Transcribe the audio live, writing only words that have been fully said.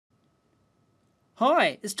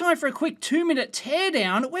Hi, it's time for a quick 2-minute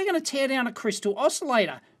teardown. We're going to tear down a crystal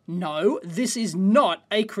oscillator. No, this is not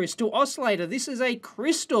a crystal oscillator. This is a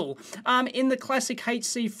crystal. In the classic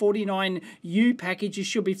HC49U package you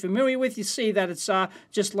should be familiar with, you see that it's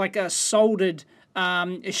just like a soldered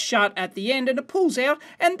shut at the end, and it pulls out,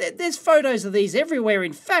 and there's photos of these everywhere.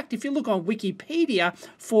 In fact, if you look on Wikipedia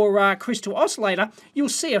for crystal oscillator, you'll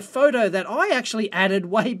see a photo that I actually added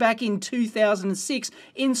way back in 2006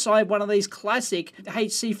 inside one of these classic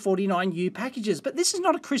HC49U packages. But this is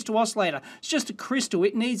not a crystal oscillator, it's just a crystal.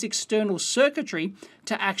 It needs external circuitry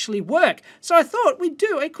to actually work. So I thought we'd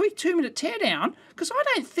do a quick 2-minute teardown, because I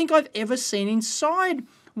don't think I've ever seen inside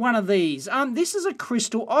one of these. This is a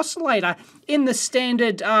crystal oscillator in the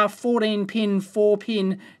standard 14-pin,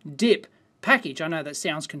 4-pin dip package. I know that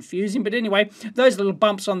sounds confusing, but anyway, those little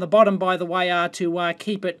bumps on the bottom, by the way, are to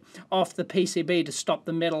keep it off the PCB to stop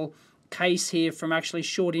the metal case here from actually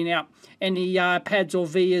shorting out any pads or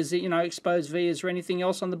vias, exposed vias or anything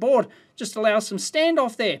else on the board. Just allows some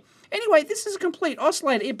standoff there. Anyway, this is a complete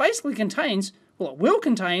oscillator. It basically contains, well, it will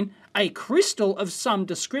contain a crystal of some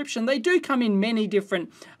description. They do come in many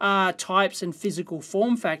different types and physical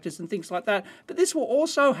form factors and things like that. But this will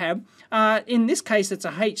also have, in this case, it's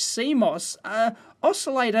a HCMOS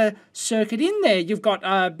oscillator circuit in there. You've got,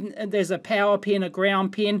 there's a power pin, a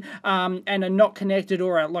ground pin, and a not connected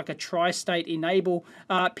or like a tri-state enable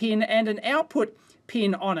pin and an output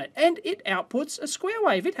pin on it. And it outputs a square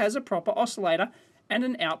wave. It has a proper oscillator and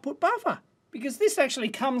an output buffer. Because this actually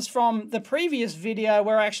comes from the previous video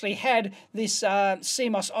where I actually had this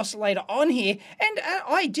CMOS oscillator on here, and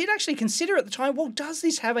I did actually consider at the time, well, does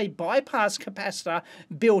this have a bypass capacitor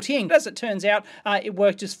built in? As it turns out, it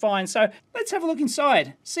worked just fine. So let's have a look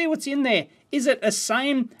inside, see what's in there. Is it a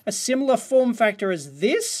similar form factor as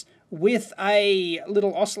this with a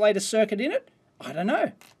little oscillator circuit in it? I don't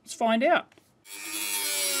know. Let's find out.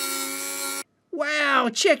 Wow,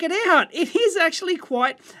 check it out. It is actually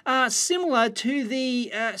quite similar to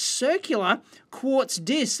the circular quartz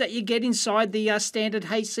discs that you get inside the standard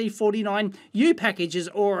HC49U packages,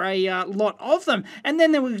 or a lot of them. And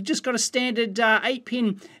then we've just got a standard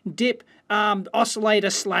 8-pin dip oscillator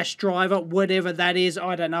 / driver, whatever that is.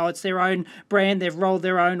 I don't know. It's their own brand. They've rolled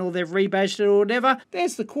their own, or they've rebadged it, or whatever.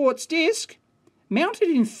 There's the quartz disc mounted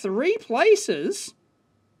in 3 places,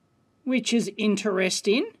 which is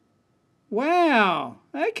interesting. Wow,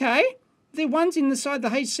 okay. The ones inside the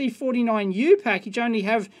HC49U package only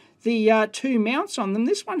have the 2 mounts on them.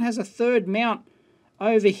 This one has a 3rd mount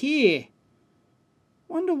over here.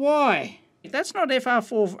 Wonder why. That's not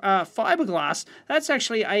FR4 fiberglass. That's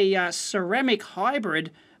actually a ceramic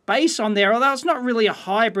hybrid base on there, although it's not really a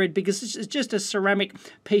hybrid because it's just a ceramic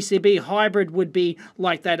PCB. Hybrid would be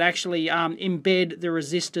like that, actually embed the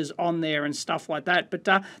resistors on there and stuff like that, but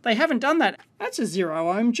they haven't done that. That's a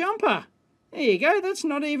 0-ohm jumper. There you go, that's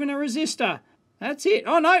not even a resistor. That's it.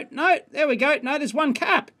 Oh, no, there we go. No, there's one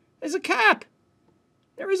cap. There's a cap.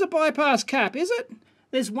 There is a bypass cap, is it?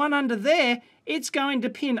 There's one under there. It's going to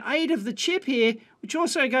pin 8 of the chip here, which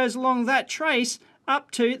also goes along that trace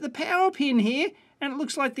up to the power pin here, and it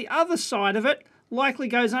looks like the other side of it likely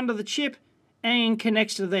goes under the chip and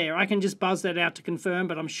connects to there. I can just buzz that out to confirm,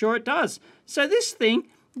 but I'm sure it does. So this thing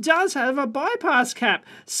does have a bypass cap.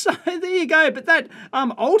 So there you go. But that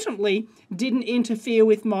ultimately didn't interfere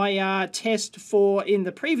with my test for in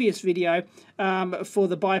the previous video for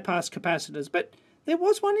the bypass capacitors. But there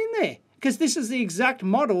was one in there, because this is the exact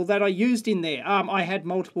model that I used in there. I had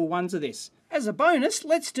multiple ones of this. As a bonus,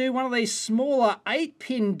 let's do one of these smaller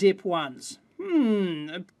 8-pin dip ones.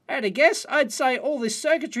 At a guess, I'd say all this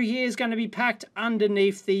circuitry here is going to be packed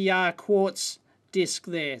underneath the quartz disc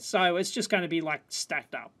there, so it's just going to be like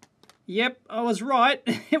stacked up. Yep, I was right.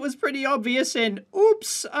 It was pretty obvious, and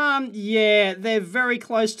oops, yeah, they're very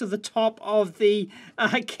close to the top of the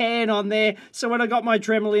can on there, so when I got my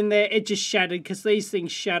Dremel in there, it just shattered, because these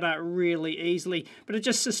things shatter really easily, but it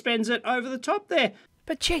just suspends it over the top there.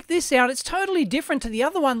 But check this out, it's totally different to the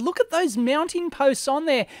other one. Look at those mounting posts on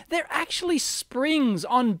there. They're actually springs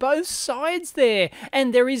on both sides there.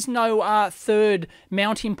 And there is no 3rd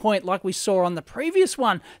mounting point like we saw on the previous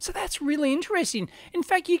one. So that's really interesting. In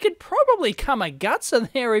fact, you could probably come a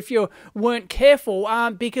gutser there if you weren't careful,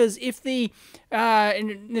 because if the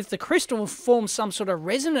crystal forms some sort of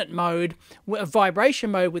resonant mode, a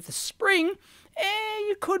vibration mode with the spring,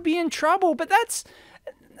 you could be in trouble. But that's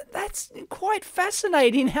that's quite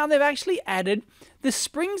fascinating how they've actually added the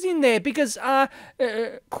springs in there, because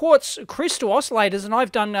quartz crystal oscillators, and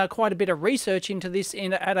I've done quite a bit of research into this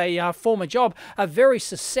at a former job, are very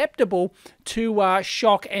susceptible to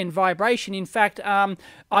shock and vibration. In fact,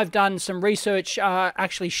 I've done some research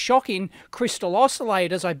actually shocking crystal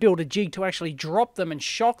oscillators. I built a jig to actually drop them and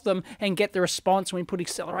shock them and get the response when we put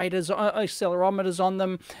accelerometers on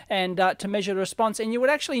them, and to measure the response. And you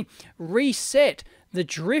would actually reset the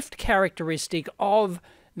drift characteristic of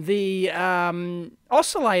the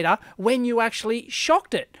oscillator when you actually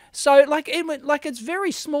shocked it. So it's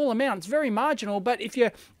very small amount, it's very marginal, but if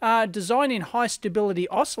you're designing high stability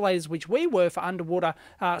oscillators, which we were for underwater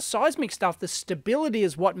seismic stuff, the stability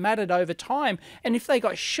is what mattered over time, and if they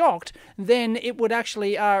got shocked, then it would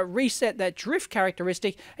actually reset that drift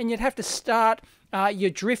characteristic, and you'd have to start your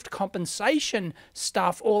drift compensation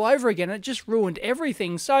stuff all over again. It just ruined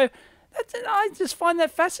everything. So I just find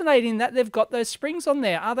that fascinating that they've got those springs on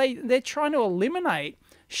there. They're trying to eliminate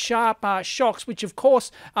sharp shocks, which of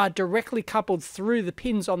course are directly coupled through the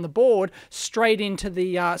pins on the board straight into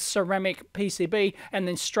the ceramic PCB and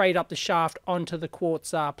then straight up the shaft onto the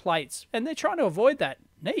quartz plates. And they're trying to avoid that.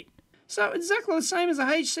 Neat. So exactly the same as a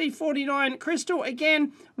HC49 crystal,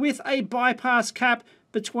 again with a bypass cap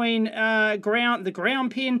between the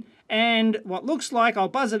ground pin and what looks like, I'll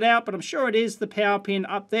buzz it out, but I'm sure it is the power pin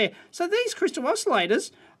up there. So these crystal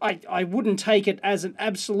oscillators, I wouldn't take it as an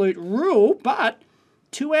absolute rule, but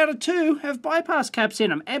 2 out of 2 have bypass caps in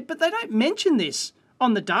them. But they don't mention this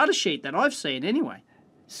on the data sheet that I've seen anyway.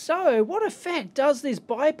 So what effect does this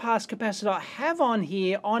bypass capacitor have on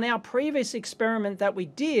here on our previous experiment that we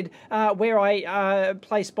did where I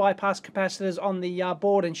placed bypass capacitors on the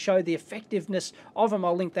board and showed the effectiveness of them?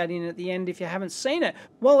 I'll link that in at the end if you haven't seen it.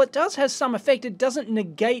 Well, it does have some effect. It doesn't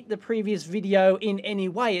negate the previous video in any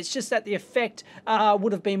way. It's just that the effect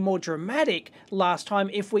would have been more dramatic last time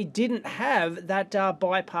if we didn't have that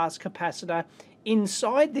bypass capacitor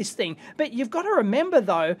inside this thing. But you've got to remember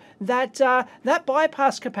though that that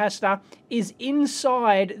bypass capacitor is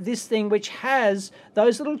inside this thing, which has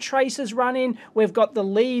those little traces running. We've got the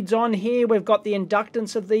leads on here, we've got the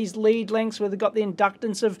inductance of these lead lengths, we've got the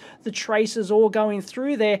inductance of the traces all going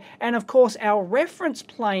through there, and of course our reference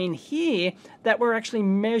plane here that we're actually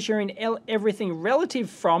measuring everything relative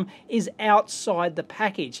from is outside the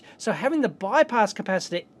package. So having the bypass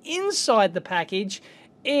capacitor inside the package,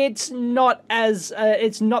 it's not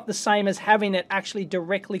the same as having it actually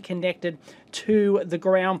directly connected to the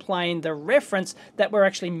ground plane, the reference that we're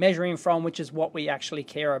actually measuring from, which is what we actually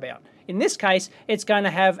care about. In this case, it's going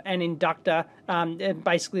to have an inductor.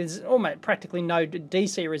 Basically, there's almost practically no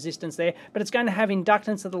DC resistance there, but it's going to have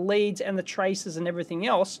inductance of the leads and the traces and everything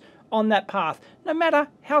else on that path. No matter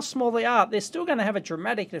how small they are, they're still going to have a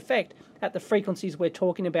dramatic effect at the frequencies we're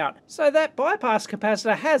talking about. So that bypass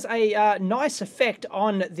capacitor has a nice effect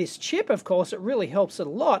on this chip, of course. It really helps it a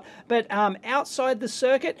lot. But outside the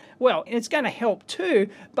circuit, well, it's going to help too,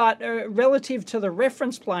 but relative to the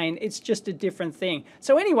reference plane, it's just a different thing.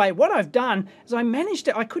 So anyway, what I've done is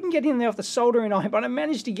I couldn't get in there off the soldering iron, but I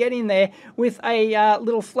managed to get in there with a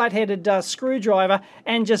little flat-headed screwdriver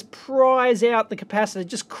and just prise out the capacitor,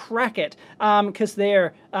 just crack it, because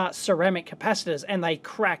they're ceramic capacitors and they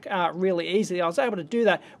crack really easily. I was able to do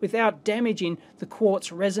that without damaging the quartz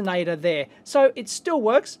resonator there. So it still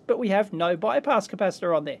works, but we have no bypass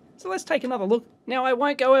capacitor on there. So let's take another look. Now, I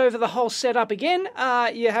won't go over the whole setup again.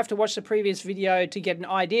 You have to watch the previous video to get an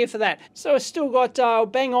idea for that. So I've still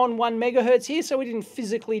got bang on 1 megahertz here, so we didn't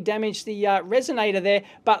physically damage the resonator there,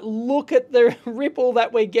 but look at the ripple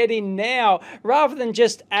that we're getting now. Rather than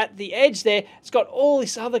just at the edge there, it's got all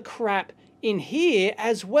this other crap in here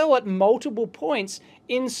as well at multiple points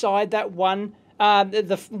inside that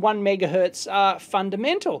the 1 megahertz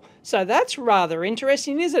fundamental. So that's rather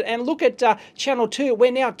interesting, is it? And look at channel 2.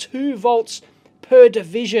 We're now 2 volts per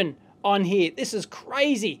division on here. This is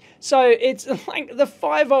crazy. So it's like the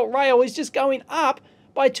 5 volt rail is just going up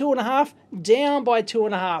by 2.5, down by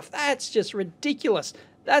 2.5. That's just ridiculous.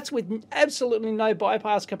 That's with absolutely no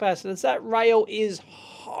bypass capacitors. That rail is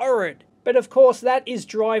horrid. But of course, that is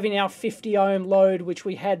driving our 50 ohm load, which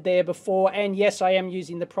we had there before. And yes, I am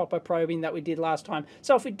using the proper probing that we did last time.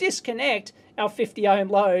 So if we disconnect our 50 ohm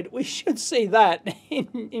load, we should see that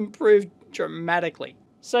improved dramatically.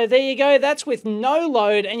 So there you go, that's with no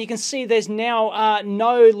load, and you can see there's now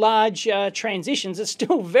no large transitions. It's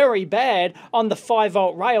still very bad on the 5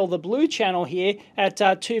 volt rail, the blue channel here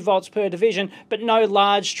at 2 volts per division, but no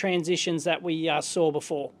large transitions that we saw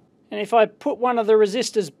before. And if I put one of the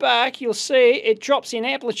resistors back, you'll see it drops in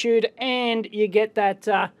amplitude and you get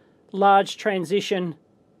that large transition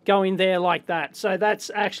going there like that. So that's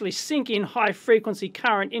actually sinking high frequency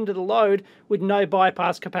current into the load with no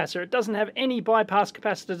bypass capacitor. It doesn't have any bypass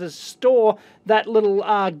capacitor to store that little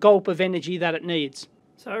gulp of energy that it needs.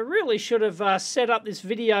 So I really should have set up this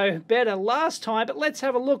video better last time, but let's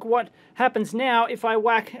have a look what happens now if I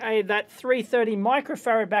whack that 330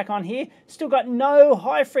 microfarad back on here. Still got no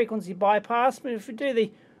high frequency bypass, but if we do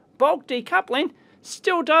the bulk decoupling,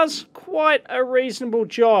 still does quite a reasonable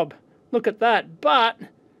job. Look at that, but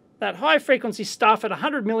that high frequency stuff at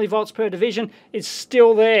 100 millivolts per division is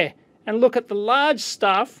still there. And look at the large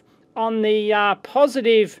stuff on the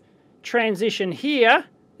positive transition here.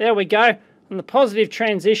 There we go. On the positive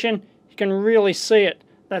transition, you can really see it.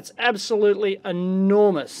 That's absolutely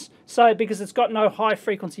enormous. So, because it's got no high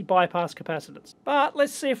frequency bypass capacitance. But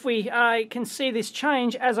let's see if we can see this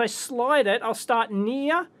change. As I slide it, I'll start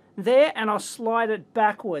near there and I'll slide it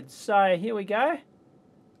backwards. So here we go.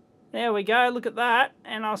 There we go, look at that.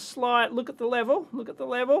 And I'll slide, look at the level, look at the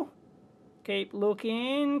level. Keep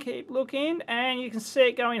looking, and you can see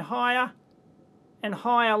it going higher and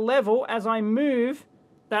higher level as I move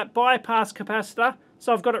that bypass capacitor.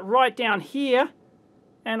 So I've got it right down here,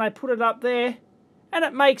 and I put it up there, and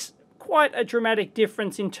it makes quite a dramatic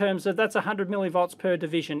difference in terms of that's 100 millivolts per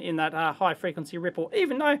division in that high frequency ripple,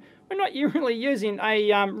 even though we're not really using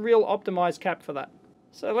a real optimized cap for that.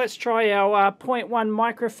 So let's try our 0.1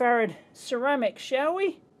 microfarad ceramic, shall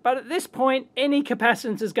we? But at this point, any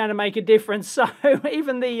capacitance is going to make a difference, so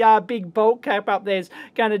even the big bulk cap up there is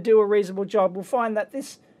going to do a reasonable job. We'll find that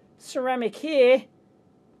this ceramic here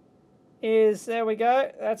is, there we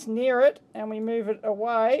go, that's near it, and we move it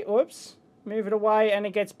away, oops, move it away, and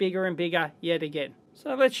it gets bigger and bigger yet again.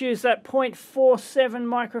 So let's use that 0.47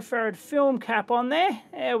 microfarad film cap on there.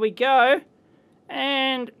 There we go.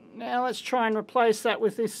 And now let's try and replace that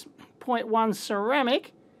with this 0.1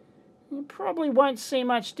 ceramic. You probably won't see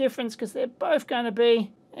much difference because they're both going to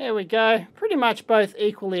be, there we go, pretty much both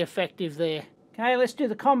equally effective there. Okay, let's do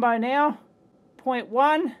the combo now.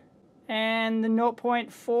 0.1 and the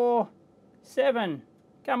 0.47.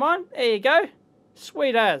 Come on, there you go.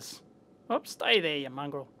 Sweet as. Oops, stay there, you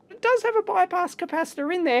mongrel. It does have a bypass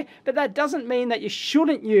capacitor in there, but that doesn't mean that you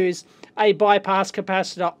shouldn't use a bypass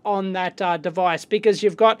capacitor on that device, because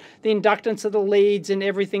you've got the inductance of the leads and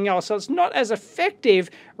everything else. So it's not as effective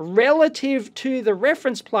relative to the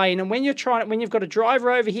reference plane. And when you've got a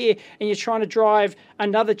driver over here and you're trying to drive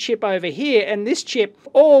another chip over here, and this chip,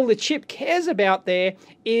 all the chip cares about there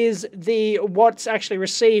is what's actually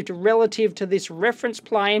received relative to this reference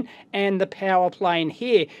plane and the power plane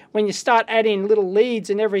here. When you start adding little leads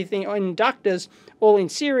and everything, inductors, all in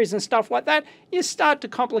series and stuff like that, you start to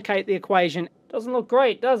complicate the equation. Doesn't look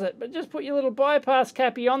great, does it? But just put your little bypass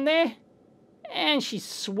cappy on there, and she's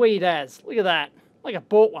sweet as. Look at that, like I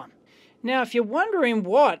bought one. Now, if you're wondering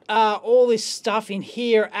what all this stuff in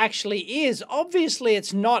here actually is, obviously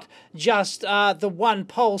it's not just the one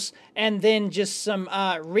pulse and then just some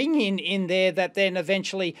ringing in there that then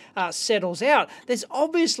eventually settles out. There's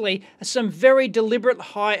obviously some very deliberate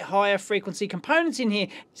higher frequency components in here.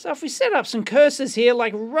 So if we set up some cursors here,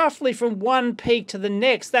 like roughly from one peak to the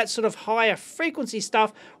next, that sort of higher frequency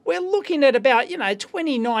stuff, we're looking at about,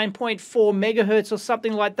 29.4 megahertz or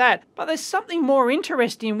something like that. But there's something more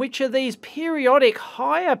interesting, which are these periodic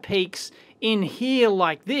higher peaks in here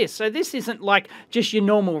like this. So this isn't like just your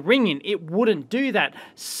normal ringing. It wouldn't do that.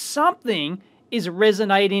 Something is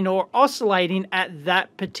resonating or oscillating at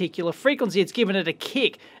that particular frequency. It's giving it a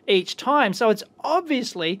kick each time. So it's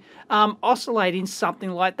obviously oscillating something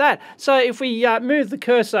like that. So if we move the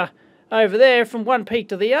cursor over there from one peak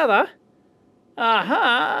to the other,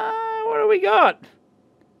 what do we got?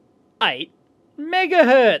 8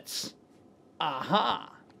 megahertz.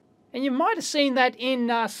 And you might have seen that in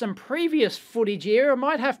some previous footage here. I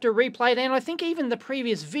might have to replay it, and I think even the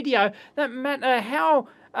previous video, that matter how,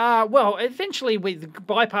 well, eventually with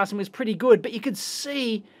bypassing was pretty good, but you could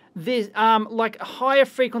see this like higher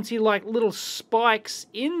frequency, like little spikes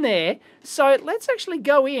in there. So let's actually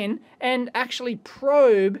go in and actually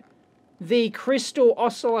probe the crystal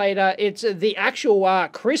oscillator. It's the actual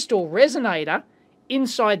crystal resonator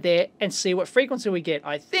inside there and see what frequency we get.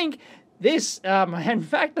 I think this, in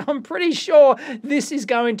fact, I'm pretty sure this is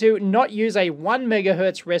going to not use a 1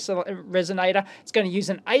 megahertz resonator. It's going to use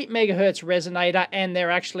an 8 megahertz resonator, and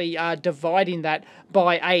they're actually dividing that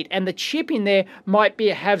by 8. And the chip in there might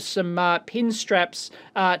have some pin straps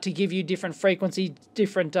to give you different frequency,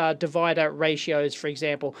 different divider ratios, for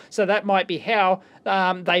example. So that might be how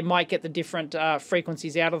they might get the different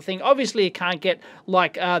frequencies out of the thing. Obviously, you can't get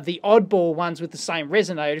like the oddball ones with the same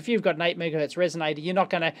resonator. If you've got an 8 megahertz resonator, you're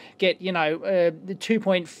not going to get, you know, the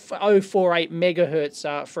 2.048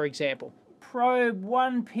 megahertz, for example. Probe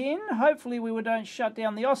one pin. Hopefully we don't shut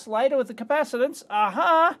down the oscillator with the capacitance.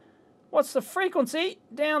 Aha! What's the frequency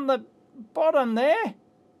down the bottom there?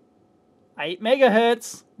 8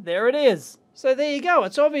 megahertz. There it is. So there you go.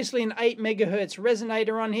 It's obviously an 8 megahertz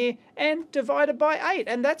resonator on here and divided by 8.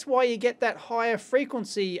 And that's why you get that higher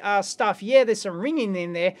frequency stuff. Yeah, there's some ringing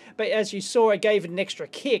in there, but as you saw, it gave it an extra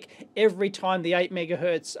kick every time the 8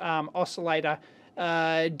 megahertz oscillator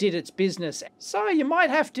did its business. So you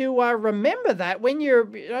might have to remember that when you're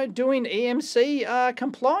doing EMC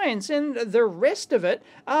compliance, and the rest of it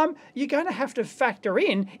you're going to have to factor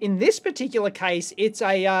in this particular case it's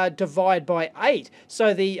a divide by 8,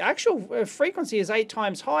 so the actual frequency is 8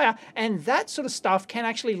 times higher, and that sort of stuff can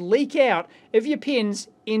actually leak out of your pins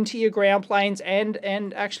into your ground planes and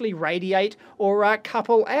actually radiate or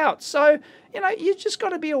couple out. So you just got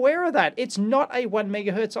to be aware of that. It's not a 1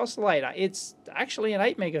 megahertz oscillator. It's actually an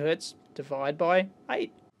 8 megahertz divided by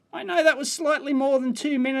 8. I know that was slightly more than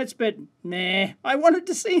 2 minutes, but nah, I wanted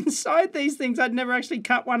to see inside these things. I'd never actually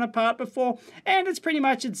cut one apart before, and it's pretty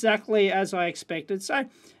much exactly as I expected. So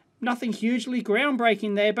nothing hugely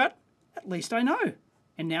groundbreaking there, but at least I know.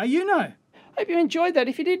 And now you know. Hope you enjoyed that.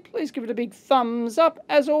 If you did, please give it a big thumbs up.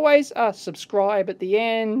 As always, subscribe at the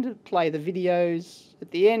end, play the videos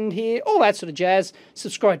at the end here, all that sort of jazz.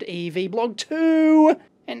 Subscribe to EEVblog too.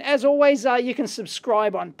 And as always, you can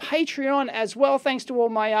subscribe on Patreon as well. Thanks to all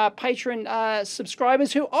my patron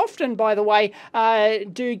subscribers, who often, by the way,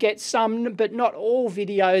 do get some, but not all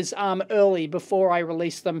videos early before I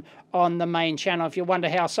release them on the main channel. If you wonder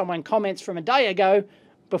how someone comments from a day ago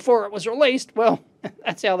before it was released, well,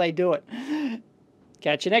 that's how they do it.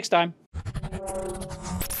 Catch you next time.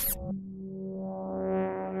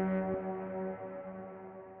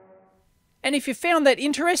 And if you found that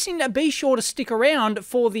interesting, be sure to stick around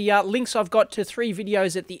for the links I've got to 3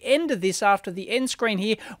 videos at the end of this, after the end screen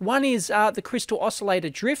here. One is the crystal oscillator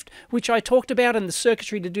drift, which I talked about, and the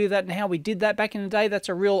circuitry to do that and how we did that back in the day. That's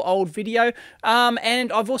a real old video.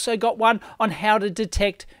 And I've also got one on how to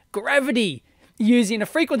detect gravity using a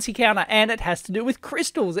frequency counter, and it has to do with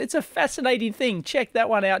crystals. It's a fascinating thing. Check that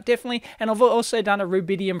one out, definitely. And I've also done a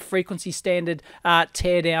rubidium frequency standard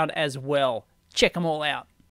teardown as well. Check them all out.